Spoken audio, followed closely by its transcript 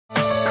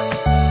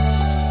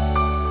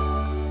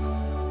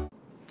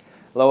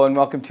Hello and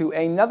welcome to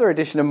another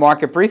edition of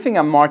Market Briefing.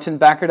 I'm Martin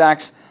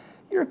Bakkerdax,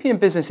 European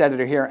business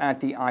editor here at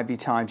the IB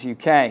Times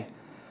UK.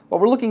 Well,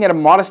 we're looking at a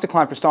modest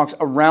decline for stocks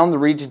around the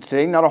region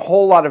today. Not a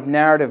whole lot of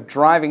narrative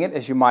driving it.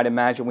 As you might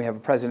imagine, we have a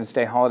President's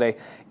Day holiday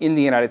in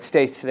the United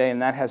States today, and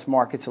that has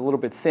markets a little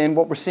bit thin.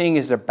 What we're seeing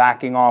is they're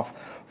backing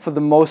off for the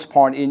most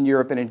part in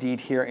Europe and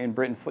indeed here in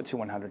Britain. FTSE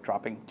 100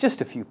 dropping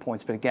just a few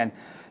points, but again,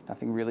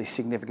 nothing really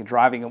significant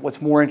driving it.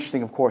 What's more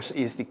interesting, of course,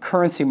 is the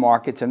currency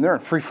markets, and they're in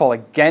free fall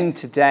again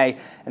today.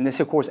 And this,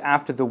 of course,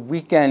 after the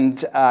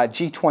weekend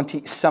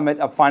G20 summit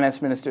of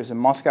finance ministers in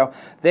Moscow.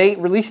 They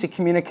released a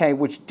communique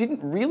which didn't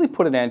really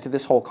put an end to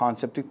this whole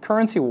concept of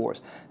currency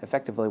wars.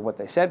 Effectively, what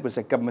they said was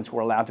that governments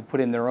were allowed to put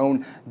in their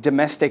own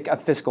domestic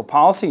fiscal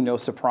policy, no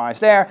surprise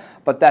there,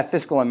 but that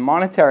fiscal and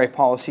monetary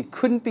policy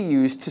couldn't be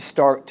used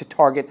to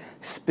target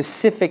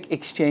specific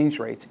exchange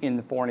rates in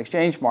the foreign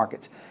exchange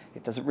markets.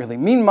 It doesn't really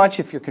mean much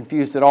if you're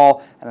confused at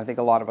all, and I think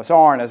a lot of us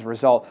are, and as a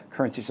result,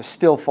 currencies are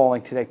still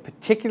falling today,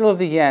 particularly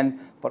the yen,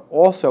 but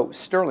also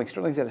sterling.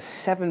 Sterling's at a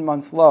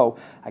 7-month low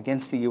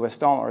against the US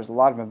dollar, as a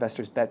lot of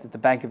investors bet that the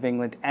Bank of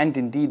England and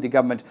indeed the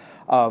government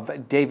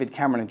of David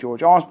Cameron and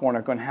George Osborne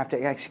are going to have to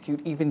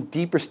execute even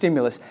deeper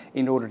stimulus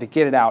in order to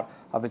get it out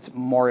of its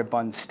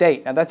moribund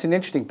state. Now, that's an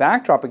interesting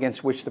backdrop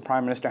against which the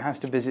Prime Minister has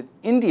to visit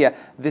India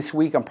this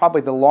week on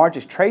probably the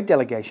largest trade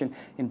delegation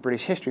in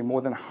British history.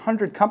 More than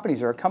 100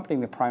 companies are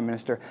accompanying the Prime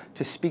Minister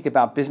to speak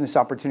about business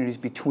opportunities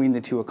between the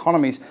two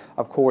economies.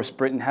 Of course,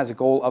 Britain has a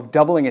goal of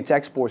doubling its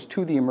exports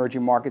to the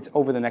emerging markets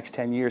over the next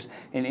 10 years,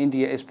 and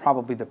India is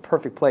probably the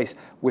perfect place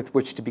with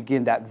which to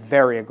begin that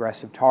very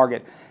aggressive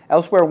target.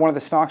 Elsewhere, one of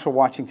the stocks we're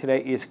watching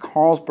today is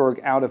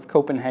Carlsberg out of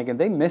Copenhagen.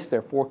 They missed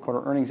their fourth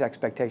quarter earnings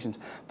expectations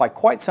by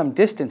quite some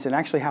distance and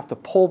actually have to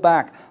pull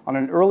back on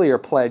an earlier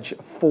pledge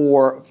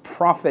for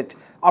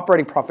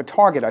operating profit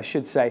target, I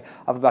should say,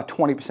 of about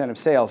 20% of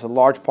sales. A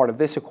large part of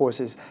this, of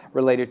course, is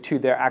related to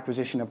their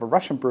acquisition of a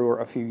Russian brewer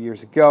a few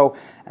years ago,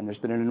 and there's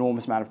been an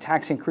enormous amount of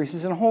tax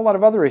increases and a whole lot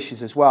of other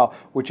issues as well,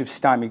 which have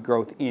stymied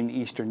growth in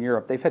Eastern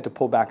Europe. They've had to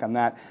pull back on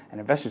that, and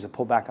investors have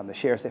pulled back on the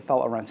shares. They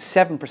fell around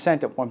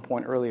 7% at one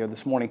point earlier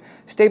this morning,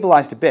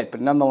 stabilized a bit,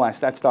 but nonetheless,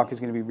 that stock is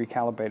going to be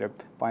recalibrated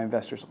by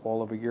investors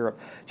all over Europe.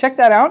 Check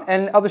that out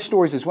and other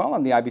stories as well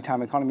on the IB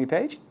Time Economy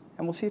page,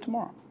 and we'll see you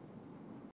tomorrow.